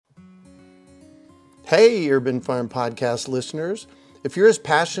Hey, Urban Farm Podcast listeners. If you're as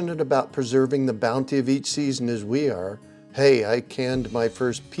passionate about preserving the bounty of each season as we are, hey, I canned my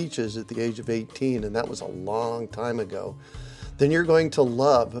first peaches at the age of 18, and that was a long time ago, then you're going to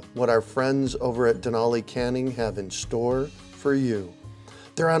love what our friends over at Denali Canning have in store for you.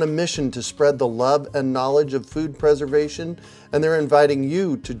 They're on a mission to spread the love and knowledge of food preservation, and they're inviting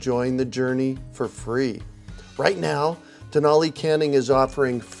you to join the journey for free. Right now, Denali Canning is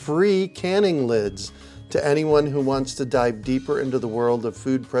offering free canning lids to anyone who wants to dive deeper into the world of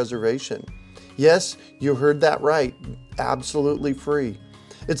food preservation. Yes, you heard that right, absolutely free.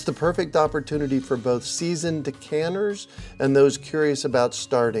 It's the perfect opportunity for both seasoned canners and those curious about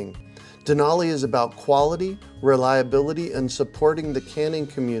starting. Denali is about quality, reliability, and supporting the canning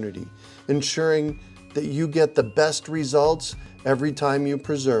community, ensuring that you get the best results every time you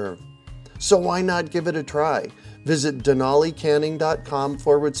preserve. So why not give it a try? Visit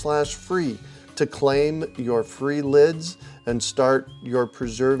denalicanning.com/free to claim your free lids and start your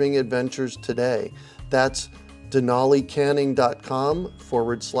preserving adventures today. That's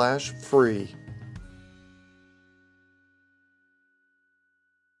denalicanning.com/free.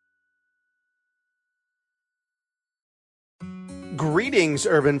 Greetings,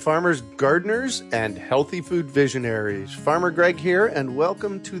 urban farmers, gardeners, and healthy food visionaries. Farmer Greg here, and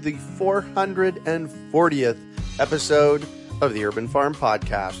welcome to the 440th episode of the Urban Farm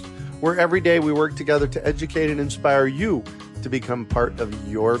Podcast, where every day we work together to educate and inspire you to become part of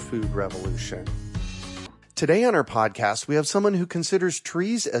your food revolution. Today on our podcast, we have someone who considers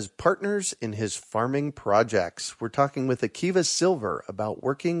trees as partners in his farming projects. We're talking with Akiva Silver about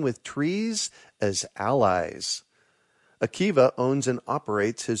working with trees as allies. Akiva owns and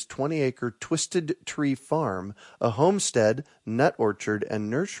operates his 20-acre Twisted Tree Farm, a homestead, nut orchard, and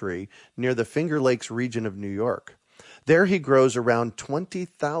nursery near the Finger Lakes region of New York. There he grows around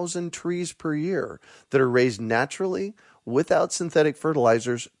 20,000 trees per year that are raised naturally without synthetic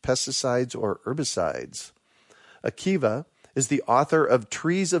fertilizers, pesticides, or herbicides. Akiva is the author of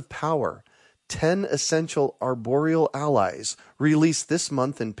Trees of Power, 10 Essential Arboreal Allies, released this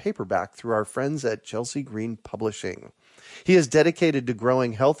month in paperback through our friends at Chelsea Green Publishing. He is dedicated to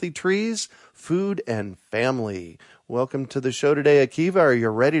growing healthy trees, food, and family. Welcome to the show today, Akiva. Are you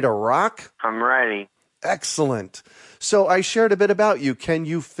ready to rock? I'm ready. Excellent. So I shared a bit about you. Can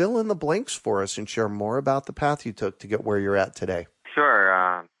you fill in the blanks for us and share more about the path you took to get where you're at today? Sure.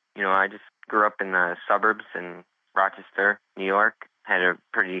 I just grew up in the suburbs in Rochester, New York. Had a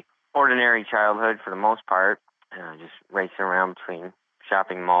pretty ordinary childhood for the most part. Just racing around between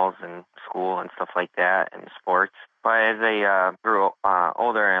shopping malls and school and stuff like that and sports. But as I grew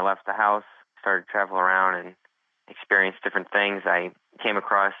older and I left the house, started to travel around and experience different things, I came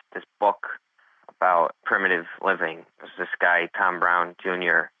across this book about primitive living. It was this guy, Tom Brown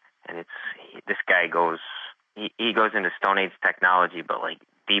Jr., and this guy goes into Stone Age technology, but like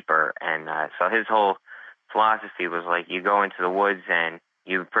deeper. And so his whole philosophy was like, you go into the woods and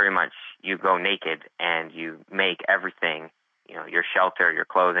you go naked and you make everything, your shelter, your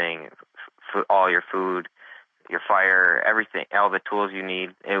clothing, all your food, your fire, everything, all the tools you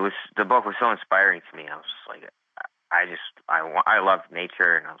need. The book was so inspiring to me. I was just like, I love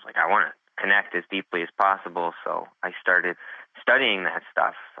nature, and I was like, I want to connect as deeply as possible. So I started studying that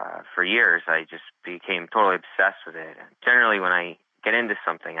stuff for years. I just became totally obsessed with it. And generally, when I get into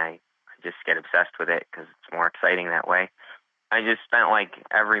something, I just get obsessed with it because it's more exciting that way. I just spent like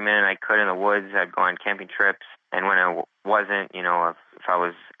every minute I could in the woods. I'd go on camping trips, and when I wasn't, if I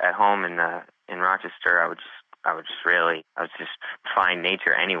was at home in Rochester, I would just find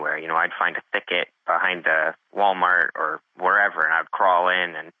nature anywhere. I'd find a thicket behind the Walmart or wherever, and I'd crawl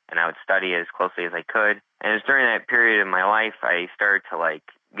in and I would study it as closely as I could. And it was during that period of my life I started to like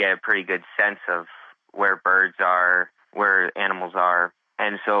get a pretty good sense of where birds are, where animals are.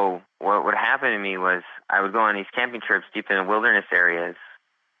 And so what would happen to me was I would go on these camping trips deep in the wilderness areas,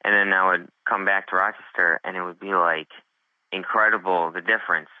 and then I would come back to Rochester, and it would be like incredible, the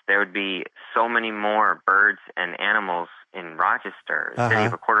difference. There would be so many more birds and animals in Rochester, a city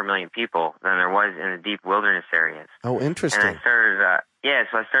of 250,000 people, than there was in the deep wilderness areas. Oh, interesting. And I started,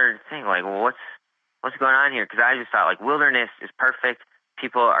 so I started to think, like, well, what's going on here? Because I just thought, like, wilderness is perfect,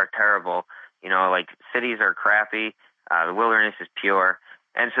 people are terrible, like, cities are crappy, the wilderness is pure.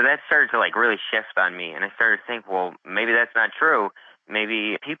 And so that started to, like, really shift on me, and I started to think, well, maybe that's not true.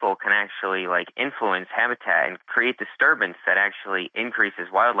 Maybe people can actually like influence habitat and create disturbance that actually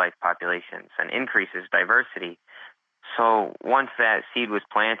increases wildlife populations and increases diversity. So once that seed was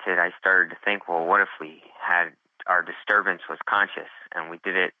planted, I started to think, well, what if we had our disturbance was conscious, and we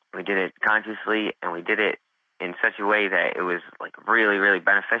did it consciously, and we did it in such a way that it was like really, really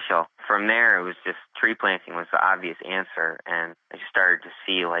beneficial. From there, it was just tree planting was the obvious answer, and I just started to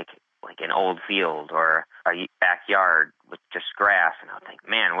see like an old field or a backyard with just grass, and I would think,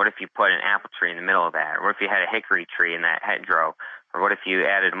 man, what if you put an apple tree in the middle of that? Or what if you had a hickory tree in that hedgerow? Or what if you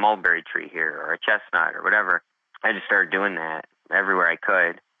added a mulberry tree here or a chestnut or whatever? I just started doing that everywhere I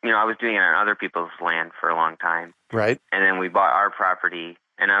could. You know, I was doing it on other people's land for a long time. Right. And then we bought our property,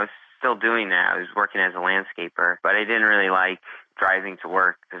 and I was still doing that. I was working as a landscaper, but I didn't really like driving to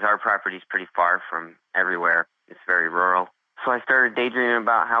work because our property is pretty far from everywhere. It's very rural. So I started daydreaming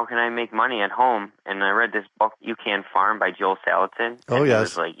about how can I make money at home, and I read this book, You Can Farm, by Joel Salatin. Oh, and yes. It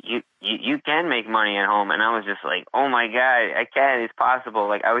was like, you can make money at home, and I was just like, oh my God, I can, it's possible.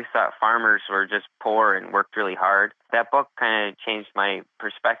 Like, I always thought farmers were just poor and worked really hard. That book kind of changed my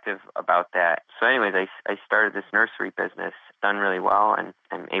perspective about that. So anyways, I started this nursery business, done really well, and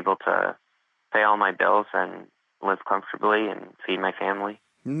I'm able to pay all my bills and live comfortably and feed my family.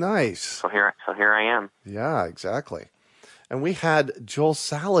 Nice. So here I am. Yeah, exactly. And we had Joel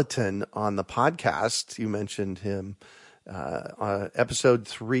Salatin on the podcast. You mentioned him on episode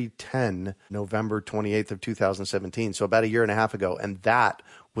 310, November 28th of 2017. So about a year and a half ago. And that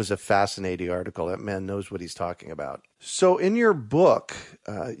was a fascinating article. That man knows what he's talking about. So in your book,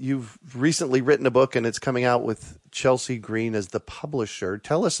 you've recently written a book, and it's coming out with Chelsea Green as the publisher.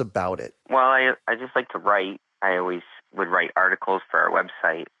 Tell us about it. Well, I just like to write. I always would write articles for our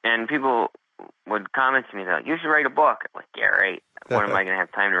website. And people would comment to me, they're like, you should write a book. I'm like, yeah, right. When am I going to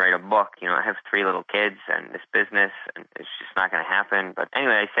have time to write a book? You know, I have 3 little kids and this business, and it's just not going to happen. But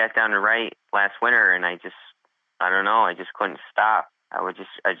anyway, I sat down to write last winter, and I don't know, I just couldn't stop. I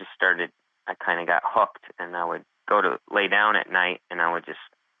kind of got hooked, and I would go to lay down at night, and I would just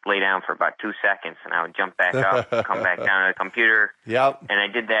lay down for about 2 seconds, and I would jump back up, come back down to the computer. Yep. And I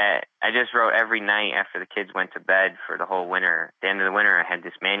did that. I just wrote every night after the kids went to bed for the whole winter. At the end of the winter, I had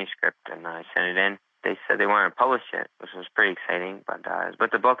this manuscript, and I sent it in. They said they wanted to publish it, which was pretty exciting.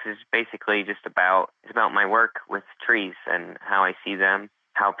 But the book is basically just about my work with trees and how I see them,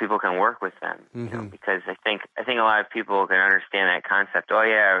 how people can work with them. Mm-hmm. You know, because I think a lot of people can understand that concept. Oh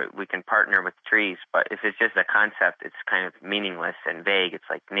yeah, we can partner with trees, but if it's just a concept, it's kind of meaningless and vague. It's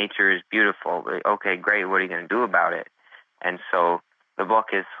like nature is beautiful. But, okay, great. What are you going to do about it? And so the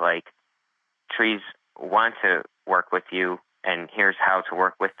book is like trees want to work with you, and here's how to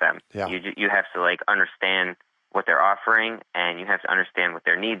work with them. Yeah. You have to like understand what they're offering, and you have to understand what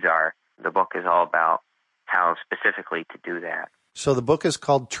their needs are. The book is all about how specifically to do that. So the book is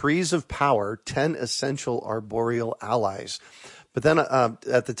called Trees of Power, 10 Essential Arboreal Allies. But then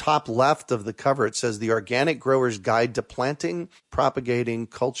at the top left of the cover, it says The Organic Grower's Guide to Planting, Propagating,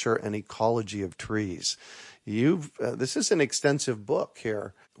 Culture, and Ecology of Trees. This is an extensive book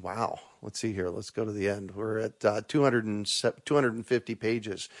here. Wow. Let's see here. Let's go to the end. We're at 250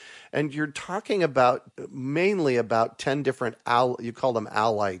 pages. And you're talking mainly about 10 different, you call them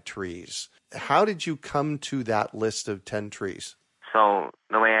ally trees. How did you come to that list of 10 trees? So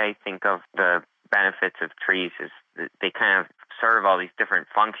the way I think of the benefits of trees is that they kind of serve all these different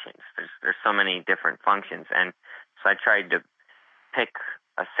functions. There's so many different functions. And so I tried to pick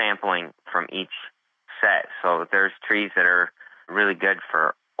a sampling from each set. So there's trees that are really good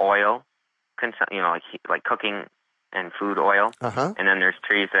for oil, like cooking and food oil. Uh-huh. And then there's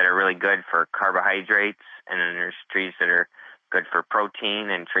trees that are really good for carbohydrates. And then there's trees that are good for protein,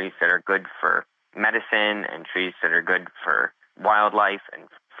 and trees that are good for medicine, and trees that are good for wildlife and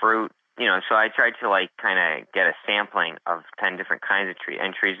fruit. You know, so I tried to like kind of get a sampling of 10 different kinds of trees,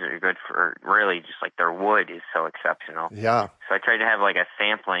 and trees that are good for really just like their wood is so exceptional. Yeah. So I tried to have like a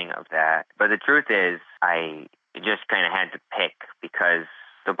sampling of that. But the truth is I just kind of had to pick because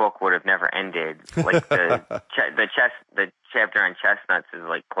the book would have never ended. Like the chapter on chestnuts is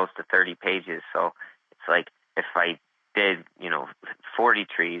like close to 30 pages. So it's like if I did, 40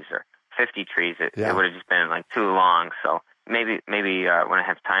 trees or 50 trees, it would have just been like too long. So maybe when I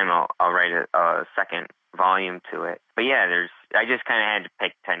have time, I'll write a second volume to it. But yeah, I just kind of had to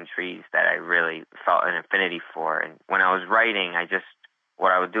pick 10 trees that I really felt an affinity for. And when I was writing,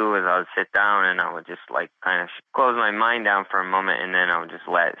 what I would do is I would sit down and I would just like kind of close my mind down for a moment, and then I would just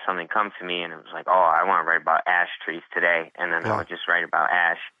let something come to me, and it was like, oh, I want to write about ash trees today, and then I would just write about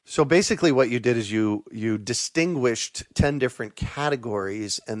ash. So basically what you did is you distinguished 10 different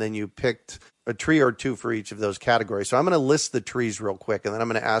categories, and then you picked a tree or two for each of those categories. So I'm going to list the trees real quick, and then I'm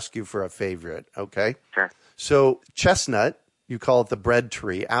going to ask you for a favorite, okay? Sure. So chestnut, you call it the bread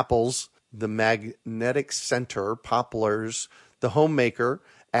tree. Apples, the magnetic center. Poplars, the homemaker.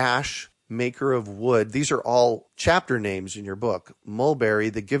 Ash, maker of wood. These are all chapter names in your book. Mulberry,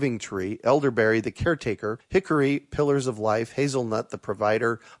 the giving tree. Elderberry, the caretaker. Hickory, pillars of life. Hazelnut, the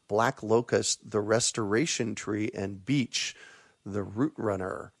provider. Black locust, the restoration tree. And beech, the root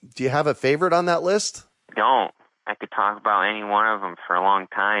runner. Do you have a favorite on that list? Don't. I could talk about any one of them for a long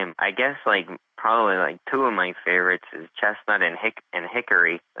time. I guess probably two of my favorites is chestnut and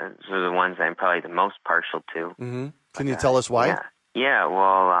hickory. Those are the ones I'm probably the most partial to. Mm-hmm. Can you tell us why? Yeah.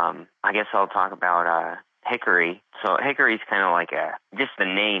 Well, I guess I'll talk about hickory. So hickory is kind of like just the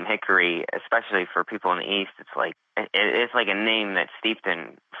name hickory, especially for people in the East. It's like a name that's steeped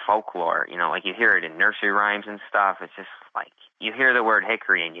in folklore. Like you hear it in nursery rhymes and stuff. It's just like you hear the word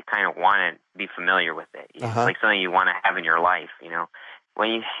hickory and you kind of want to be familiar with it. It's like something you want to have in your life. When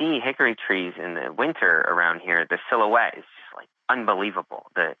you see hickory trees in the winter around here, the silhouette is just like unbelievable.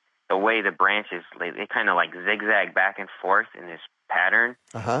 The way the branches, they kind of like zigzag back and forth in this pattern.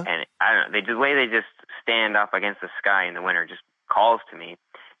 And I don't know, the way they just stand up against the sky in the winter just calls to me.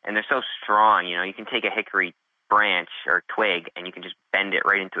 And they're so strong, you can take a hickory branch or twig and you can just bend it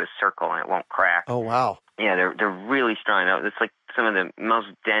right into a circle and it won't crack. Oh, wow. Yeah, they're really strong. It's like some of the most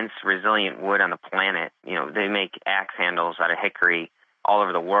dense, resilient wood on the planet. They make axe handles out of hickory all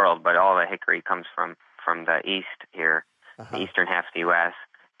over the world, but all the hickory comes from the east here, the eastern half of the U.S.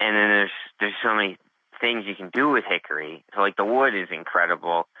 And then there's so many things you can do with hickory. So the wood is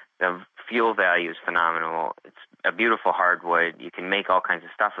incredible. The fuel value is phenomenal. It's a beautiful hardwood. You can make all kinds of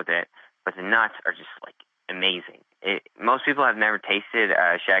stuff with it, but the nuts are just amazing. Most people have never tasted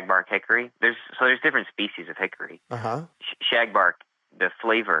shagbark hickory. There's different species of hickory. Shagbark, the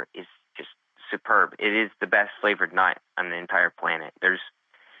flavor is just superb. It is the best flavored nut on the entire planet.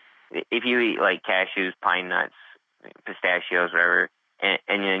 If you eat cashews, pine nuts, pistachios, whatever,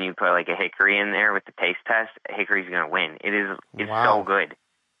 and then you put a hickory in there with the taste test, hickory's going to win. It's so good.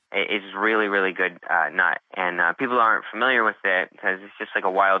 It's really, really good nut, and people aren't familiar with it because it's just like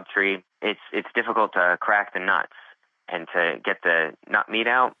a wild tree. It's difficult to crack the nuts and to get the nut meat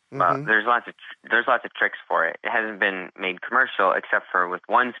out. But there's lots of tricks for it. It hasn't been made commercial except for with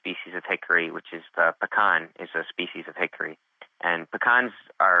one species of hickory, which is the pecan, is a species of hickory, and pecans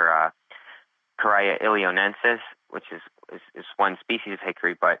are Correa ilionensis, which is one species of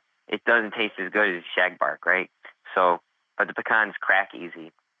hickory, but it doesn't taste as good as shagbark, right? So, but the pecans crack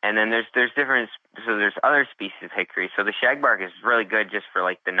easy. And then there's other species of hickory. So the shagbark is really good just for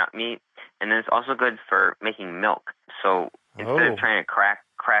the nut meat, and then it's also good for making milk. So instead of trying to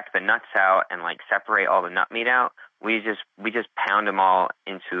crack the nuts out and separate all the nut meat out, we just pound them all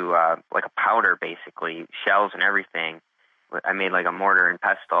into like a powder, basically, shells and everything. I made a mortar and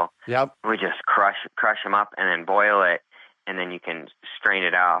pestle. Yep. We just crush them up and then boil it, and then you can strain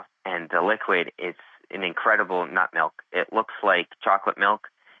it off. And the liquid, it's an incredible nut milk. It looks like chocolate milk,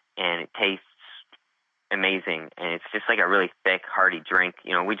 and it tastes amazing. And it's just a really thick, hearty drink.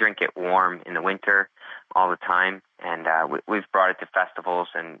 We drink it warm in the winter all the time, and we've brought it to festivals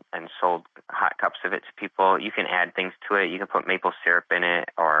and sold hot cups of it to people. You can add things to it. You can put maple syrup in it,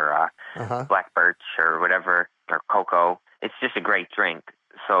 or black birch, or whatever, or cocoa. It's just a great drink.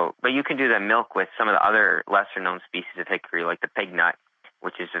 So, but you can do the milk with some of the other lesser-known species of hickory, like the pig nut,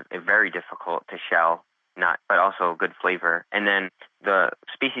 which is a very difficult to shell nut, but also good flavor. And then the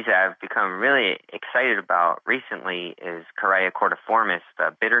species that I've become really excited about recently is Correa cordiformis,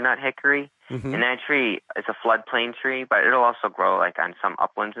 the bitternut hickory. And that tree is a floodplain tree, but it'll also grow on some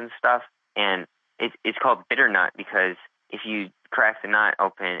uplands and stuff. And it's called bitternut because if you crack the nut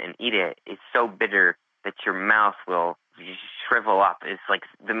open and eat it, it's so bitter that your mouth will shrivel up. It's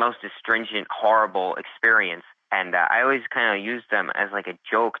the most astringent, horrible experience. And I always kind of used them as a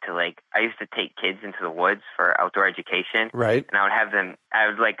joke to I used to take kids into the woods for outdoor education. Right. And I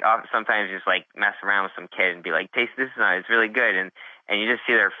would sometimes just mess around with some kid and be like, taste this nut, it's really good. And you just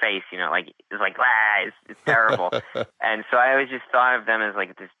see their face, it's terrible. And so I always just thought of them as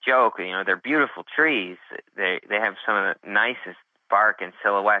this joke. They're beautiful trees. They have some of the nicest bark and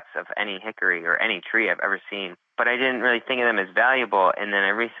silhouettes of any hickory or any tree I've ever seen. But I didn't really think of them as valuable. And then I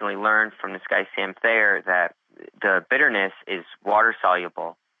recently learned from this guy, Sam Thayer, that the bitterness is water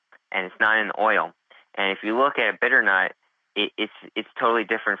soluble and it's not in the oil. And if you look at a bitter nut, it's totally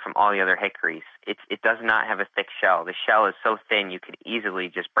different from all the other hickories. It does not have a thick shell. The shell is so thin you could easily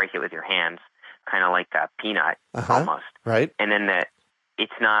just break it with your hands, kind of like a peanut almost. Right. And then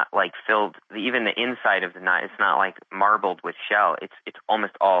it's not filled, even the inside of the nut, it's not marbled with shell. It's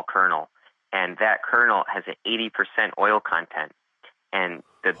almost all kernel. And that kernel has an 80% oil content. And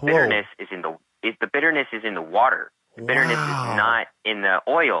the bitterness is in the water. The bitterness is not in the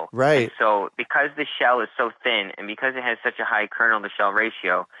oil. Right. And so because the shell is so thin and because it has such a high kernel to shell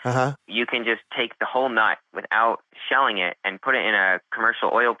ratio, you can just take the whole nut without shelling it and put it in a commercial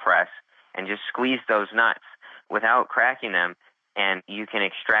oil press and just squeeze those nuts without cracking them, and you can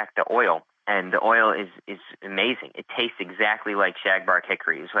extract the oil. And the oil is amazing. It tastes exactly like shagbark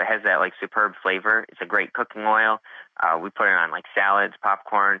hickory. So it has that like superb flavor. It's a great cooking oil. We put it on like salads,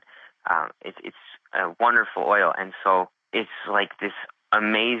 popcorn. It's a wonderful oil. And so it's like this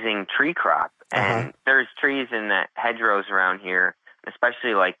amazing tree crop. And there's trees in the hedgerows around here,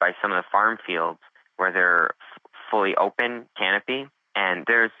 especially like by some of the farm fields where they're fully open canopy. And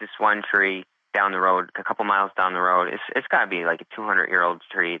there's this one tree down the road, a couple miles down the road. It's got to be like a 200-year-old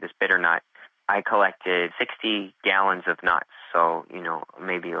tree, this bitter nut. I collected 60 gallons of nuts, so,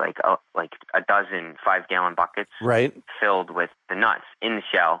 maybe like a dozen 5-gallon buckets filled with the nuts in the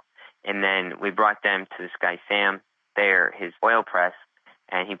shell. And then we brought them to this guy, Sam, his oil press,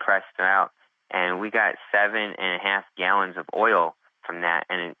 and he pressed them out. And we got 7.5 gallons of oil from that,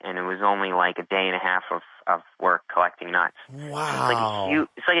 and it was only like a day and a half of work collecting nuts. Wow.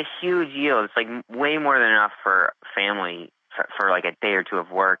 It's like a huge yield. It's like way more than enough for a family for like a day or two of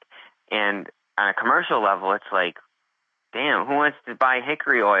work. And on a commercial level, it's like, damn, who wants to buy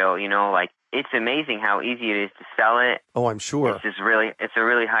hickory oil? It's amazing how easy it is to sell it. Oh, I'm sure. It's a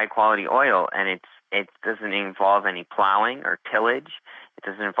really high quality oil, and it doesn't involve any plowing or tillage. It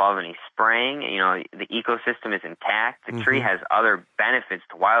doesn't involve any spraying. The ecosystem is intact. The tree has other benefits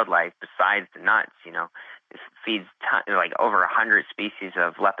to wildlife besides the nuts. It feeds like over 100 species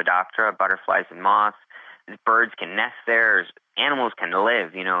of Lepidoptera, butterflies and moths. Birds can nest there. Animals can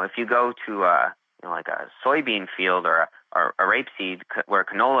live. If you go to like a soybean field or a rapeseed where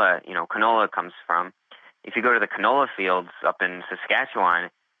canola comes from, if you go to the canola fields up in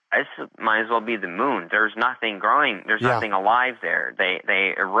Saskatchewan, this might as well be the moon. There's nothing growing. There's nothing alive there.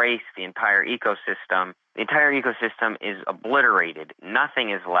 They erase the entire ecosystem. The entire ecosystem is obliterated.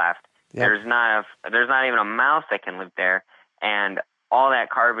 Nothing is left. Yep. There's not even a mouse that can live there, and all that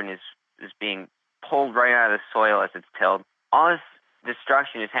carbon is being pulled right out of the soil as it's tilled. All this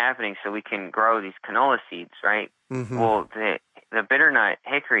destruction is happening so we can grow these canola seeds, right? Well, the bitternut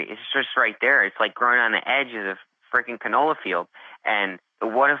hickory is just right there. It's like growing on the edge of the freaking canola field. And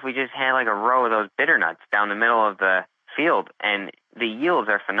what if we just had like a row of those bitternuts down the middle of the field? And the yields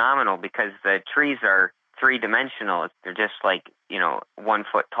are phenomenal because the trees are three-dimensional. They're just like, 1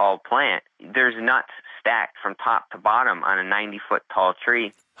 foot tall plant. There's nuts stacked from top to bottom on a 90-foot tall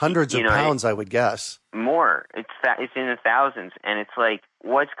tree. Hundreds of pounds, I would guess. More. It's in the thousands. And it's like,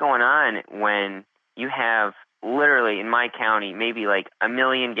 what's going on when you have literally in my county maybe like 1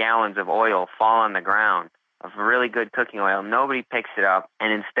 million gallons of oil fall on the ground of really good cooking oil. Nobody picks it up.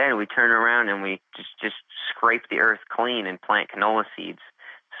 And instead we turn around and we just scrape the earth clean and plant canola seeds.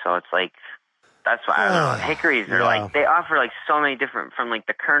 So it's like, that's why, I don't know, hickories are like, they offer like so many different, from like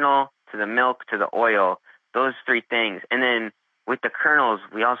the kernel to the milk to the oil, those three things. And then with the kernels,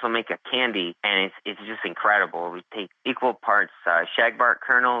 we also make a candy, and it's just incredible. We take equal parts shagbark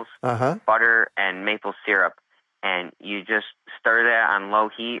kernels, butter, and maple syrup, and you just stir that on low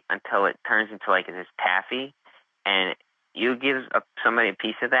heat until it turns into like this taffy. And you give somebody a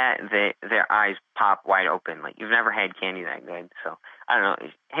piece of that, their eyes pop wide open. Like, you've never had candy that good. So, I don't know.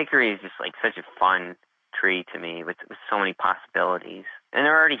 Hickory is just like such a fun tree to me with so many possibilities. And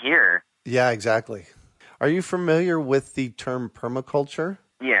they're already here. Yeah, exactly. Are you familiar with the term permaculture?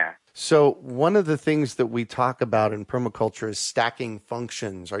 Yeah. So one of the things that we talk about in permaculture is stacking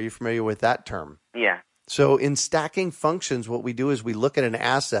functions. Are you familiar with that term? Yeah. So in stacking functions, what we do is we look at an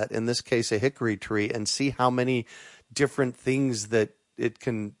asset, in this case a hickory tree, and see how many different things that it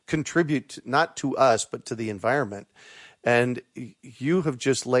can contribute, not to us, but to the environment. And you have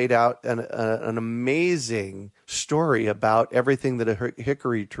just laid out an amazing story about everything that a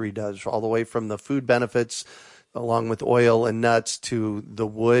hickory tree does, all the way from the food benefits, along with oil and nuts, to the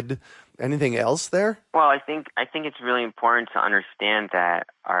wood. Anything else there? Well, I think it's really important to understand that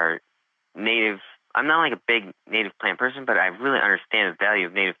our native, I'm not like a big native plant person, but I really understand the value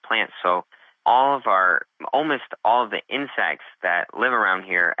of native plants. So almost all of the insects that live around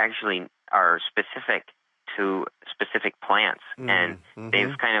here actually are specific to specific plants, and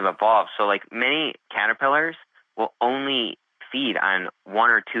they've kind of evolved. So like many caterpillars will only feed on one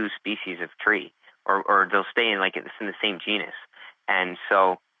or two species of tree, or they'll stay in the same genus. And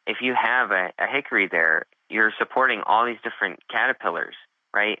so if you have a hickory there, you're supporting all these different caterpillars,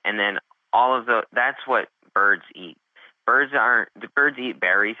 right? And then that's what birds eat. Birds eat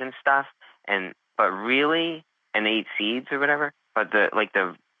berries and stuff, but they eat seeds or whatever, but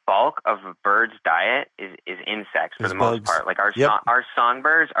the bulk of a bird's diet is insects for the most part. Like our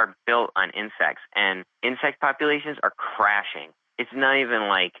songbirds are built on insects, and insect populations are crashing. It's not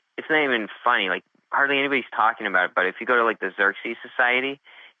even funny. Like hardly anybody's talking about it. But if you go to like the Xerces Society,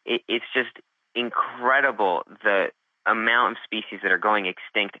 it's just incredible the amount of species that are going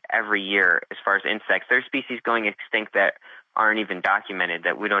extinct every year as far as insects. There's species going extinct that aren't even documented,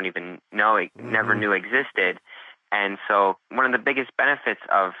 that we don't even know, never knew existed. And so one of the biggest benefits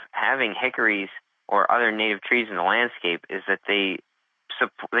of having hickories or other native trees in the landscape is that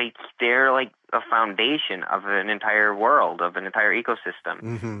they're like a foundation of an entire world, of an entire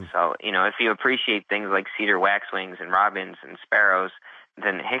ecosystem. So, if you appreciate things like cedar waxwings and robins and sparrows,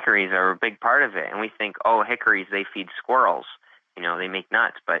 then hickories are a big part of it. And we think, oh, hickories, they feed squirrels. They make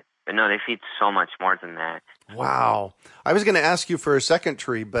nuts. But no, they feed so much more than that. Wow. I was going to ask you for a second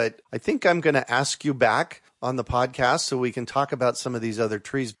tree, but I think I'm going to ask you back on the podcast so we can talk about some of these other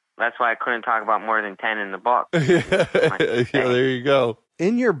trees. That's why I couldn't talk about more than 10 in the book. Yeah, there you go.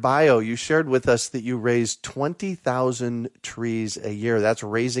 In your bio, you shared with us that you raise 20,000 trees a year. That's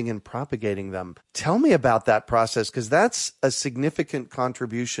raising and propagating them. Tell me about that process, because that's a significant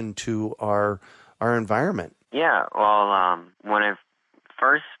contribution to our environment. Yeah, well, when I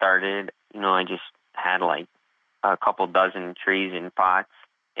first started, I just had like a couple dozen trees in pots.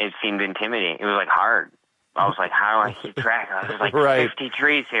 It seemed intimidating. It was like hard. I was like, how do I keep track? There's like 50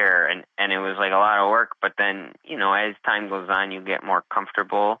 trees here, and it was like a lot of work. But then, as time goes on, you get more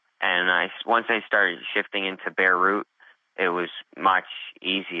comfortable. And once I started shifting into bare root, it was much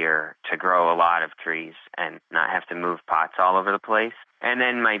easier to grow a lot of trees and not have to move pots all over the place. And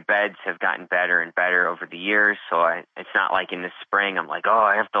then my beds have gotten better and better over the years. So it's not like in the spring I'm like, oh,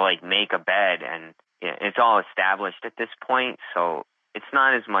 I have to like make a bed, and it's all established at this point. So it's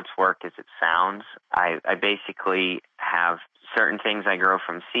not as much work as it sounds. I basically have certain things I grow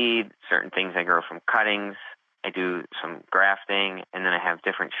from seed, certain things I grow from cuttings. I do some grafting, and then I have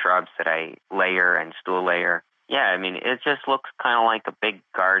different shrubs that I layer and stool layer. Yeah, I mean, it just looks kind of like a big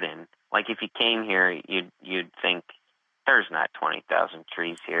garden. Like if you came here, you'd think there's not 20,000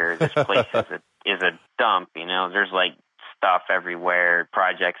 trees here. This place is a dump. There's like stuff everywhere,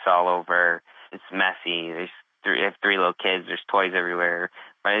 projects all over. It's messy. I have 3 little kids. There's toys everywhere.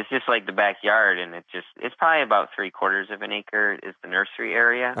 But it's just like the backyard, and it's probably about 3/4 of an acre is the nursery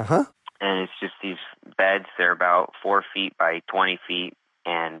area. And it's just these beds. They're about 4 feet by 20 feet,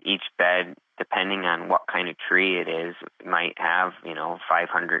 and each bed, depending on what kind of tree it is, might have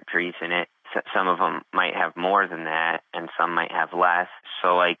 500 trees in it. Some of them might have more than that, and some might have less.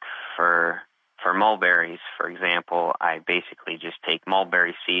 So like for mulberries, for example, I basically just take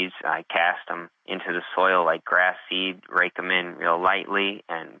mulberry seeds, I cast them into the soil like grass seed, rake them in real lightly,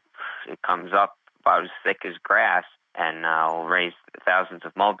 and it comes up about as thick as grass, and I'll raise thousands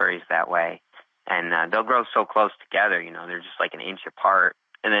of mulberries that way. And they'll grow so close together, they're just like an inch apart.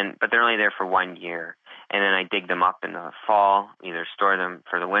 But they're only there for 1 year. And then I dig them up in the fall, either store them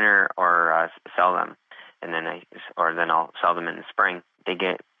for the winter or sell them. And then I'll sell them in the spring. They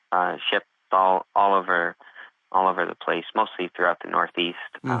get shipped all over the place, mostly throughout the Northeast,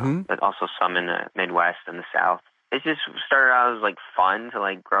 but also some in the Midwest and the South. It just started out as like fun to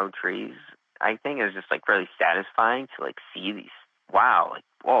like grow trees. I think it was just like really satisfying to like see these. Wow, like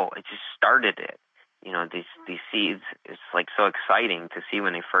whoa! It just started it. These seeds. It's like so exciting to see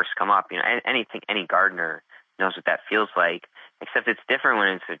when they first come up. Any gardener knows what that feels like. Except it's different when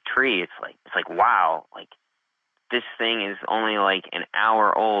it's a tree. It's like wow, like this thing is only like an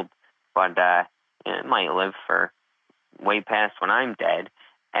hour old. But it might live for way past when I'm dead.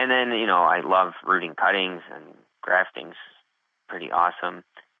 And then, I love rooting cuttings, and grafting's pretty awesome.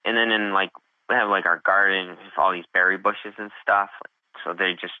 And then we have like our garden with all these berry bushes and stuff. So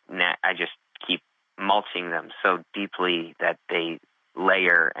I just keep mulching them so deeply that they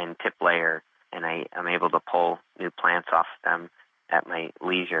layer and tip layer, and I'm able to pull new plants off them at my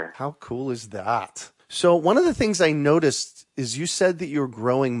leisure. How cool is that? So one of the things I noticed is you said that you were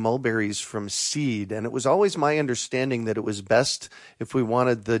growing mulberries from seed, and it was always my understanding that it was best if we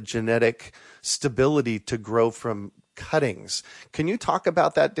wanted the genetic stability to grow from cuttings. Can you talk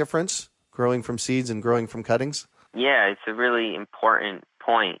about that difference, growing from seeds and growing from cuttings? Yeah, it's a really important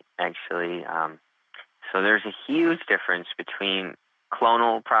point, actually. So there's a huge difference between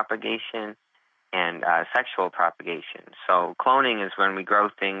clonal propagation and sexual propagation. So cloning is when we grow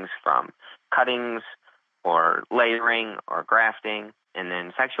things from cuttings or layering or grafting, and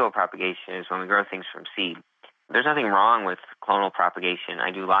then sexual propagation is when we grow things from seed. There's nothing wrong with clonal propagation.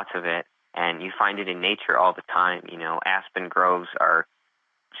 I do lots of it, and you find it in nature all the time. Aspen groves are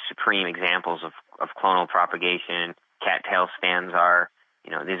supreme examples of clonal propagation. Cattail stands are.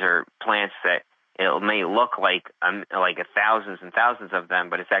 these are plants that it may look like thousands and thousands of them,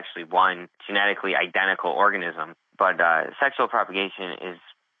 but it's actually one genetically identical organism. But sexual propagation is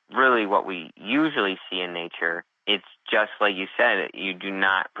really what we usually see in nature. It's just like you said, you do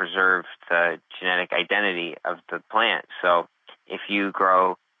not preserve the genetic identity of the plant. So if you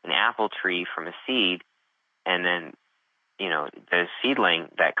grow an apple tree from a seed, and then the seedling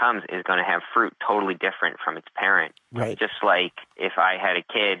that comes is going to have fruit totally different from its parent. Right. Just like if I had a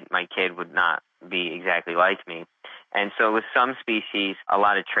kid, my kid would not be exactly like me. And so with some species, a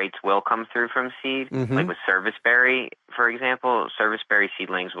lot of traits will come through from seed. Mm-hmm. Like with serviceberry, for example, serviceberry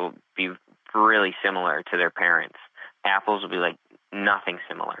seedlings will be really similar to their parents. Apples will be like nothing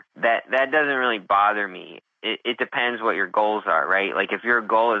similar. That doesn't really bother me. It depends what your goals are, right? Like if your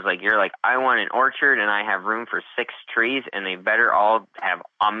goal is I want an orchard and I have room for 6 trees and they better all have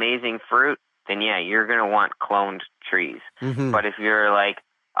amazing fruit, then yeah, you're going to want cloned trees. Mm-hmm. But if you're like,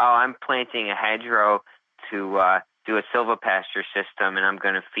 oh, I'm planting a hedgerow to do a silvopasture system and I'm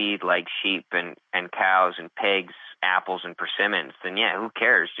going to feed like sheep and cows and pigs, apples and persimmons, then yeah, who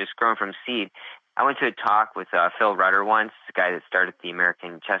cares? Just growing from seed. I went to a talk with Phil Rudder once, the guy that started the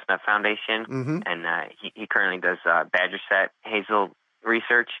American Chestnut Foundation, mm-hmm. and he currently does badger set hazel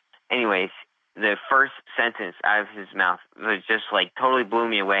research. Anyways, the first sentence out of his mouth was just like totally blew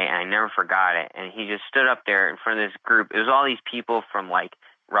me away, and I never forgot it. And he just stood up there in front of this group. It was all these people from like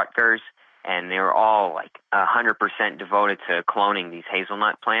Rutgers, and they were all like 100% devoted to cloning these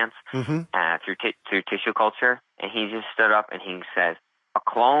hazelnut plants mm-hmm. Through tissue culture. And he just stood up and he says, a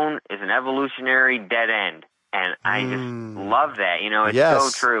clone is an evolutionary dead end. And I just love that. It's yes, so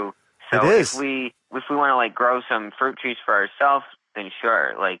true. So it is. if we want to like grow some fruit trees for ourselves, then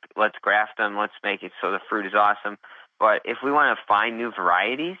sure, like let's graft them, let's make it so the fruit is awesome. But if we want to find new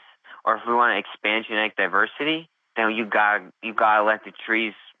varieties, or if we want to expand genetic diversity, then you gotta let the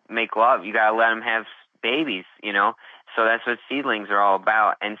trees make love. You gotta let them have babies. So that's what seedlings are all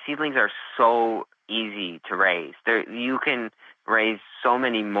about. And seedlings are so easy to raise. You can raise so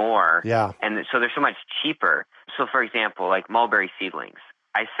many more, and so they're so much cheaper. So, for example, like mulberry seedlings,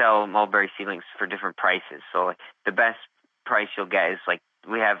 I sell mulberry seedlings for different prices. So, like, the best price you'll get is like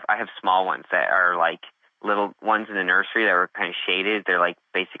I have small ones that are like little ones in the nursery that are kind of shaded. They're like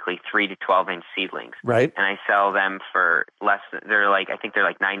basically 3 to 12-inch seedlings, right? And I sell them for less. I think they're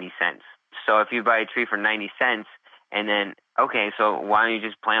like 90 cents. So if you buy a tree for 90 cents, and then so why don't you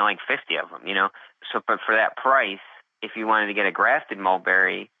just plant like 50 of them? So, but for that price, if you wanted to get a grafted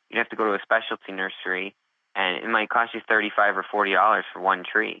mulberry, you'd have to go to a specialty nursery, and it might cost you $35 or $40 for one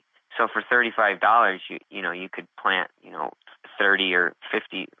tree. So for $35, you could plant, 30 or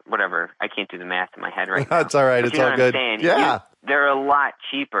 50, whatever. I can't do the math in my head right now. That's all right. But it's all good. Saying? Yeah. They're a lot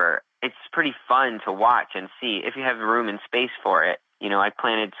cheaper. It's pretty fun to watch and see if you have room and space for it. I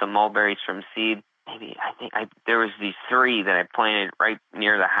planted some mulberries from seed. There was these 3 that I planted right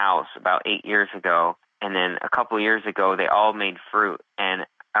near the house about 8 years ago. And then a couple of years ago, they all made fruit. And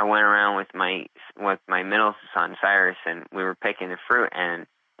I went around with my middle son, Cyrus, and we were picking the fruit. And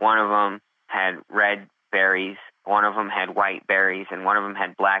one of them had red berries, one of them had white berries, and one of them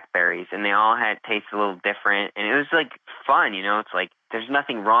had black berries. And they all had tasted a little different. And it was like fun, It's like there's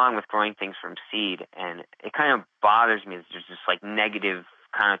nothing wrong with growing things from seed. And it kind of bothers me that there's this like negative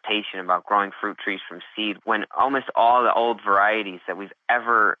connotation about growing fruit trees from seed when almost all the old varieties that we've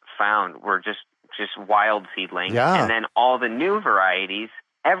ever found were just wild seedlings. Yeah. And then all the new varieties,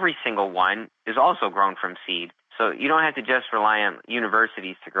 every single one is also grown from seed. So you don't have to just rely on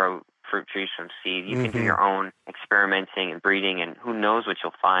universities to grow fruit trees from seed. You can do your own experimenting and breeding, and who knows what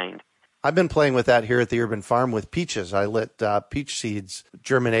you'll find. I've been playing with that here at the Urban Farm with peaches. I let peach seeds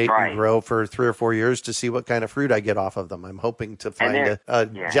germinate and grow for 3 or 4 years to see what kind of fruit I get off of them. I'm hoping to find a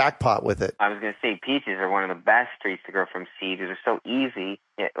jackpot with it. I was going to say peaches are one of the best trees to grow from seed. They're so easy.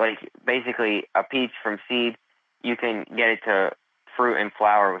 Basically, a peach from seed, you can get it to fruit and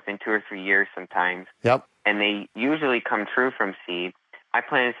flower within 2 or 3 years sometimes. Yep. And they usually come true from seed. I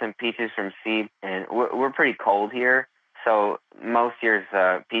planted some peaches from seed, and we're pretty cold here. So most years,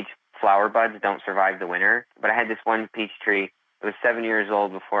 peach flower buds don't survive the winter, but I had this one peach tree. It was 7 years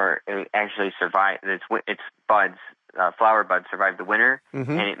old before it actually survived. Its buds, flower buds, survived the winter, and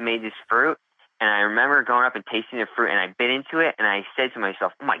it made this fruit. And I remember going up and tasting the fruit, and I bit into it, and I said to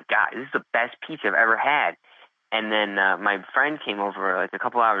myself, "Oh my God, this is the best peach I've ever had." And then my friend came over like a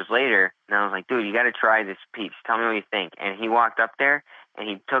couple hours later, and I was like, "Dude, you got to try this peach. Tell me what you think." And he walked up there, and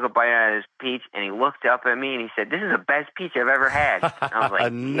he took a bite out of his peach, and he looked up at me, and he said, "This is the best peach I've ever had." And I was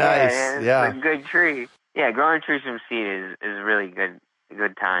like, nice. "Yeah, yeah, it's a good tree." Yeah, growing trees from seed is really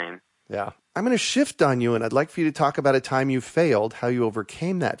good time. Yeah. I'm going to shift on you, and I'd like for you to talk about a time you failed, how you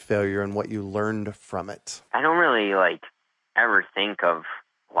overcame that failure, and what you learned from it. I don't really ever think of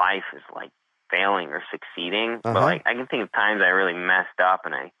life as failing or succeeding, but I can think of times I really messed up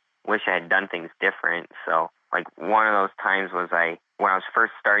and I wish I had done things different. So one of those times was when I was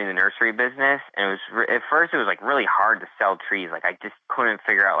first starting the nursery business, and at first it was really hard to sell trees. I just couldn't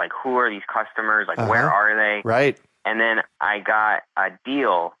figure out who are these customers, where are they? Right. And then I got a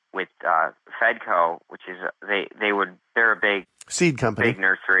deal with Fedco, which is they're a big seed company, big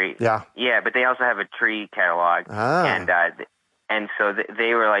nursery. Yeah, but they also have a tree catalog, and so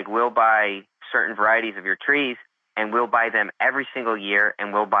they were we'll buy certain varieties of your trees, and we'll buy them every single year,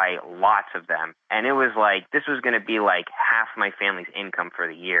 and we'll buy lots of them. And it was this was going to be half my family's income for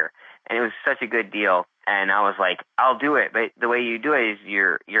the year, and it was such a good deal. And I was I'll do it, but the way you do it is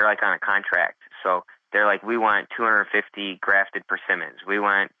you're on a contract, so. They're we want 250 grafted persimmons. We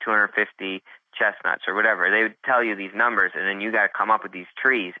want 250 chestnuts or whatever. They would tell you these numbers, and then you got to come up with these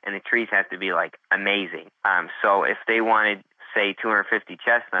trees, and the trees have to be amazing. So if they wanted, say, 250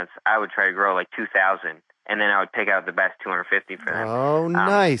 chestnuts, I would try to grow 2,000, and then I would pick out the best 250 for them. Oh,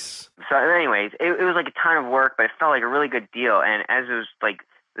 nice. So anyways, it was a ton of work, but it felt like a really good deal. And as it was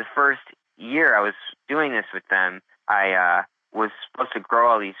the first year I was doing this with them, I was supposed to grow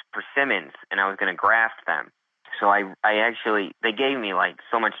all these persimmons, and I was going to graft them. So I actually, they gave me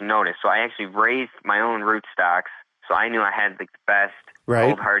so much notice. So I actually raised my own rootstocks. So I knew I had the best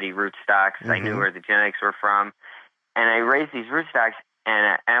old hardy rootstocks. I knew where the genetics were from. And I raised these rootstocks,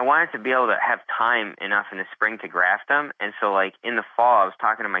 and I wanted to be able to have time enough in the spring to graft them. And so in the fall, I was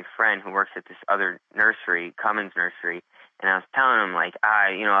talking to my friend who works at this other nursery, Cummins Nursery, and I was telling him,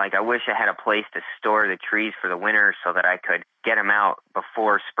 I wish I had a place to store the trees for the winter so that I could get them out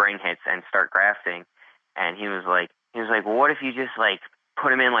before spring hits and start grafting. And he was like, well, what if you just put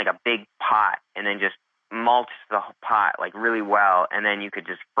them in a big pot and then just mulch the pot really well, and then you could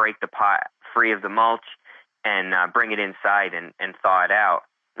just break the pot free of the mulch and bring it inside and thaw it out.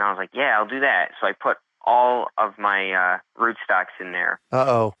 And I was like, yeah, I'll do that. So I put all of my rootstocks in there.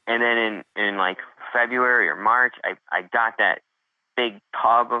 And then in February or March, I got that big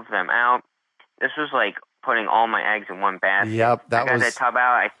tub of them out. This was putting all my eggs in one basket. Yep, I got that tub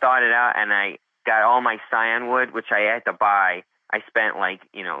out, I thawed it out, and I got all my scion wood, which I had to buy. I spent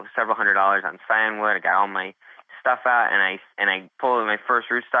several $100s on scion wood. I got all my stuff out, and I pulled my first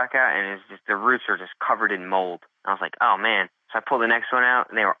rootstock out, and it's just the roots are just covered in mold. I was like, oh man. So I pulled the next one out,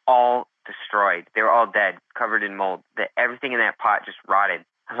 and they were all destroyed. They were all dead, covered in mold. Everything in that pot just rotted.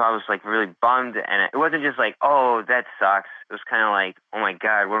 So I was really bummed, and it wasn't just oh, that sucks. It was kind of oh my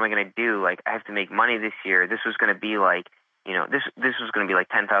God, what am I going to do? I have to make money this year. This was going to be this was going to be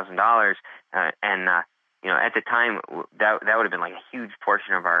 $10,000, and at the time that would have been a huge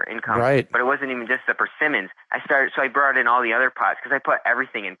portion of our income. Right. But it wasn't even just the persimmons. So I brought in all the other pots because I put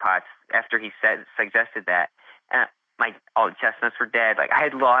everything in pots after he suggested that, and all the chestnuts were dead. I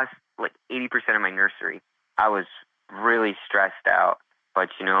had lost 80% of my nursery. I was really stressed out. But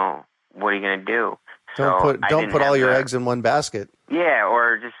what are you gonna do? Don't put all your eggs in one basket. Yeah,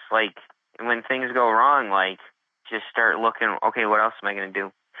 or just when things go wrong, just start looking. Okay, what else am I gonna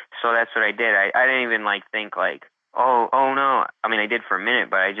do? So that's what I did. I didn't even think oh no. I mean, I did for a minute,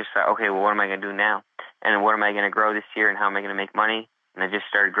 but I just thought, okay, well, what am I gonna do now? And what am I gonna grow this year? And how am I gonna make money? And I just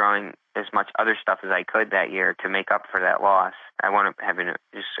started growing as much other stuff as I could that year to make up for that loss. I wound up having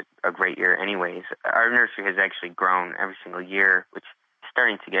just a great year anyways. Our nursery has actually grown every single year, which is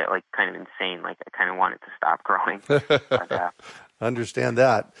starting to get kind of insane. I kind of want it to stop growing. But, understand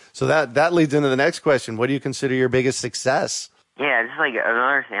that. So that leads into the next question. What do you consider your biggest success? Yeah, it's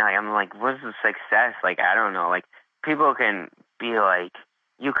another thing. I'm what's the success? I don't know. People can be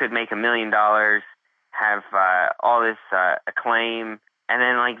you could make $1 million, have all this acclaim, and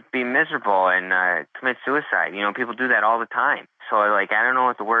then be miserable and commit suicide. People do that all the time. So I don't know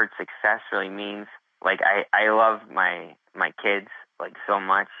what the word success really means. I love my kids so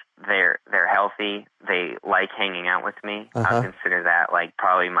much. They're healthy. They like hanging out with me. I consider that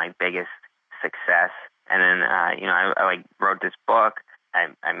probably my biggest success. And then I wrote this book.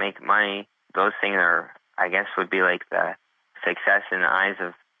 I make money. Those things are, I guess, would be the success in the eyes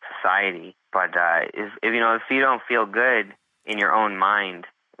of society. But if you don't feel good in your own mind,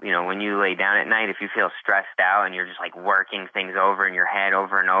 when you lay down at night, if you feel stressed out and you're just working things over in your head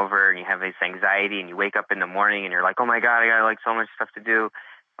over and over, and you have this anxiety, and you wake up in the morning and you're oh my God, I got so much stuff to do,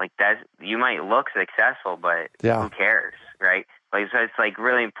 that, you might look successful, but who cares, right? So it's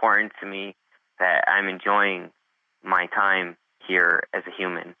really important to me that I'm enjoying my time here as a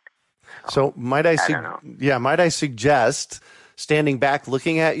human. So might I suggest, Standing back,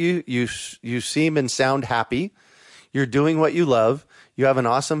 looking at you, you seem and sound happy. You're doing what you love. You have an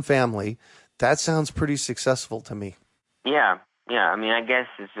awesome family. That sounds pretty successful to me. Yeah. I mean, I guess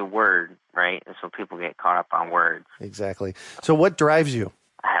it's a word, right? And so people get caught up on words. Exactly. So what drives you?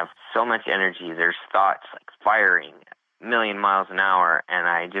 I have so much energy. There's thoughts like firing a million miles an hour, and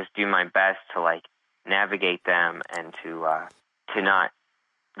I just do my best to like navigate them and to not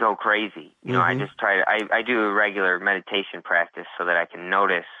go crazy. You know, I just try to, I do a regular meditation practice so that I can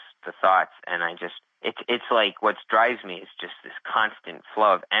notice the thoughts, and it's like what drives me is just this constant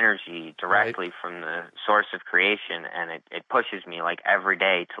flow of energy directly from the source of creation, and it pushes me like every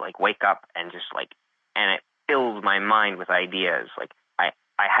day to like wake up and just like, and it fills my mind with ideas. Like I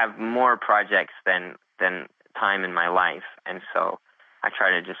have more projects than time in my life, and so I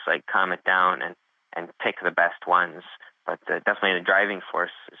try to just like calm it down and pick the best ones. But definitely the driving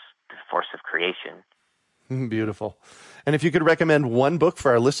force is the force of creation. Beautiful. And if you could recommend one book for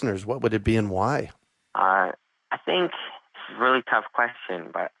our listeners, what would it be and why? I think it's a really tough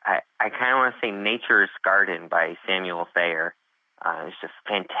question, but I kind of want to say Nature's Garden by Samuel Thayer. It's a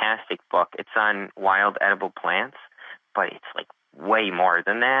fantastic book. It's on wild edible plants, but it's like way more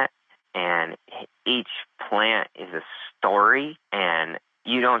than that. And each plant is a story, and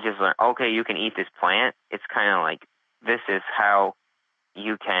you don't just learn, okay, you can eat this plant. It's kind of like, this is how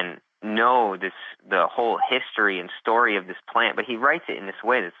you can know the whole history and story of this plant. But he writes it in this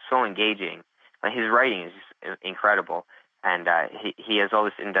way that's so engaging. Like, his writing is just incredible, and he has all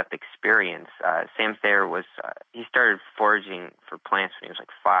this in-depth experience. Sam Thayer he started foraging for plants when he was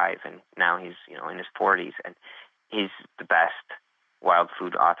like 5, and now he's in his 40s, and he's the best wild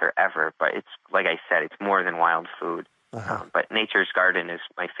food author ever. But it's like I said, it's more than wild food. But Nature's Garden is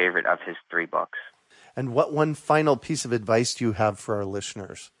my favorite of his 3 books. And what one final piece of advice do you have for our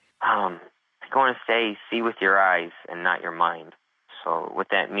listeners? I want to say, see with your eyes and not your mind. So what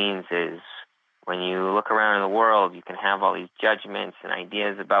that means is, when you look around in the world, you can have all these judgments and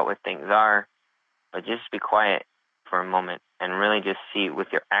ideas about what things are, but just be quiet for a moment and really just see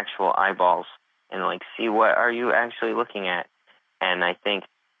with your actual eyeballs and like see what are you actually looking at. And I think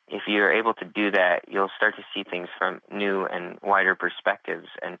if you're able to do that, you'll start to see things from new and wider perspectives,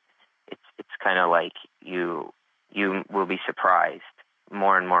 and it's kind of like you will be surprised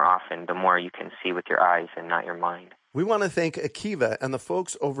more and more often the more you can see with your eyes and not your mind. We want to thank Akiva and the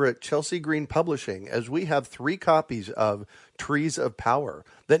folks over at Chelsea Green Publishing, as we have 3 copies of Trees of Power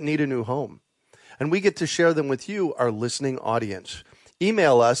that need a new home. And we get to share them with you, our listening audience.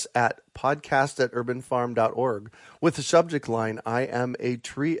 Email us at podcast@urbanfarm.org with the subject line, I am a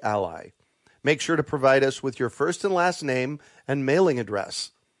tree ally. Make sure to provide us with your first and last name and mailing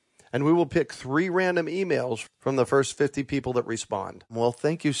address, and we will pick 3 random emails from the first 50 people that respond. Well,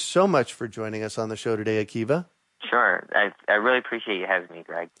 thank you so much for joining us on the show today, Akiva. Sure. I really appreciate you having me,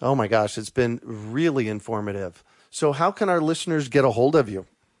 Greg. Oh my gosh, it's been really informative. So how can our listeners get a hold of you?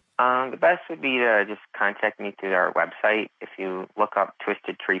 The best would be to just contact me through our website. If you look up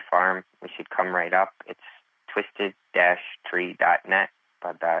Twisted Tree Farm, we should come right up. It's twisted-tree.net.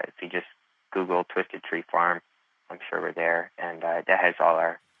 But if you just Google Twisted Tree Farm, I'm sure we're there. And that has all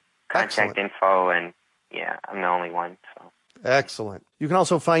our contact info. And yeah, I'm the only one. So. Excellent. You can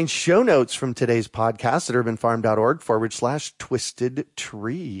also find show notes from today's podcast at urbanfarm.org/twisted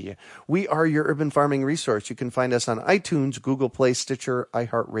tree. We are your urban farming resource. You can find us on iTunes, Google Play, Stitcher,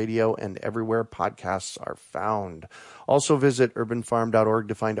 iHeartRadio, and everywhere podcasts are found. Also visit urbanfarm.org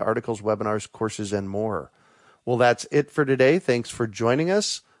to find articles, webinars, courses, and more. Well, that's it for today. Thanks for joining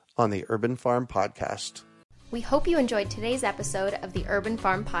us on the Urban Farm Podcast. We hope you enjoyed today's episode of the Urban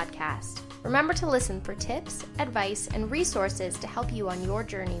Farm Podcast. Remember to listen for tips, advice, and resources to help you on your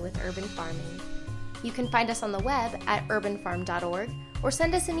journey with urban farming. You can find us on the web at urbanfarm.org or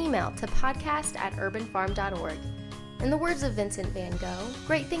send us an email to podcast@urbanfarm.org. In the words of Vincent van Gogh,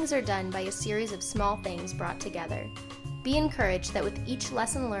 great things are done by a series of small things brought together. Be encouraged that with each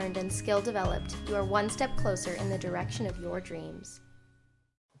lesson learned and skill developed, you are one step closer in the direction of your dreams.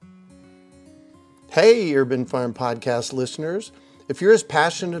 Hey, Urban Farm Podcast listeners. If you're as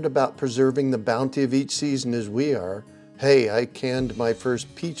passionate about preserving the bounty of each season as we are, hey, I canned my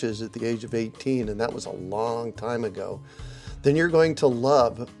first peaches at the age of 18, and that was a long time ago, then you're going to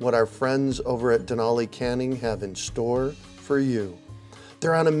love what our friends over at Denali Canning have in store for you.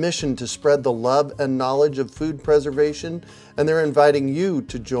 They're on a mission to spread the love and knowledge of food preservation, and they're inviting you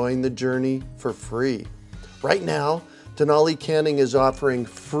to join the journey for free. Right now, Denali Canning is offering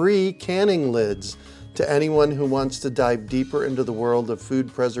free canning lids to anyone who wants to dive deeper into the world of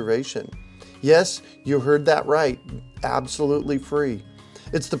food preservation. Yes, you heard that right, absolutely free.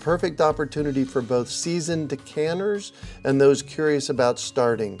 It's the perfect opportunity for both seasoned decanters and those curious about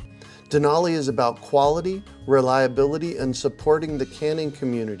starting. Denali is about quality, reliability, and supporting the canning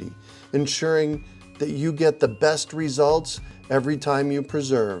community, ensuring that you get the best results every time you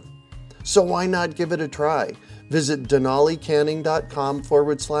preserve. So why not give it a try? Visit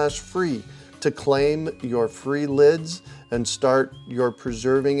denalicanning.com/free to claim your free lids and start your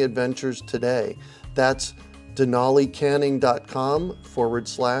preserving adventures today. That's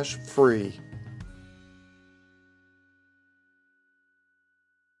denalicanning.com/free.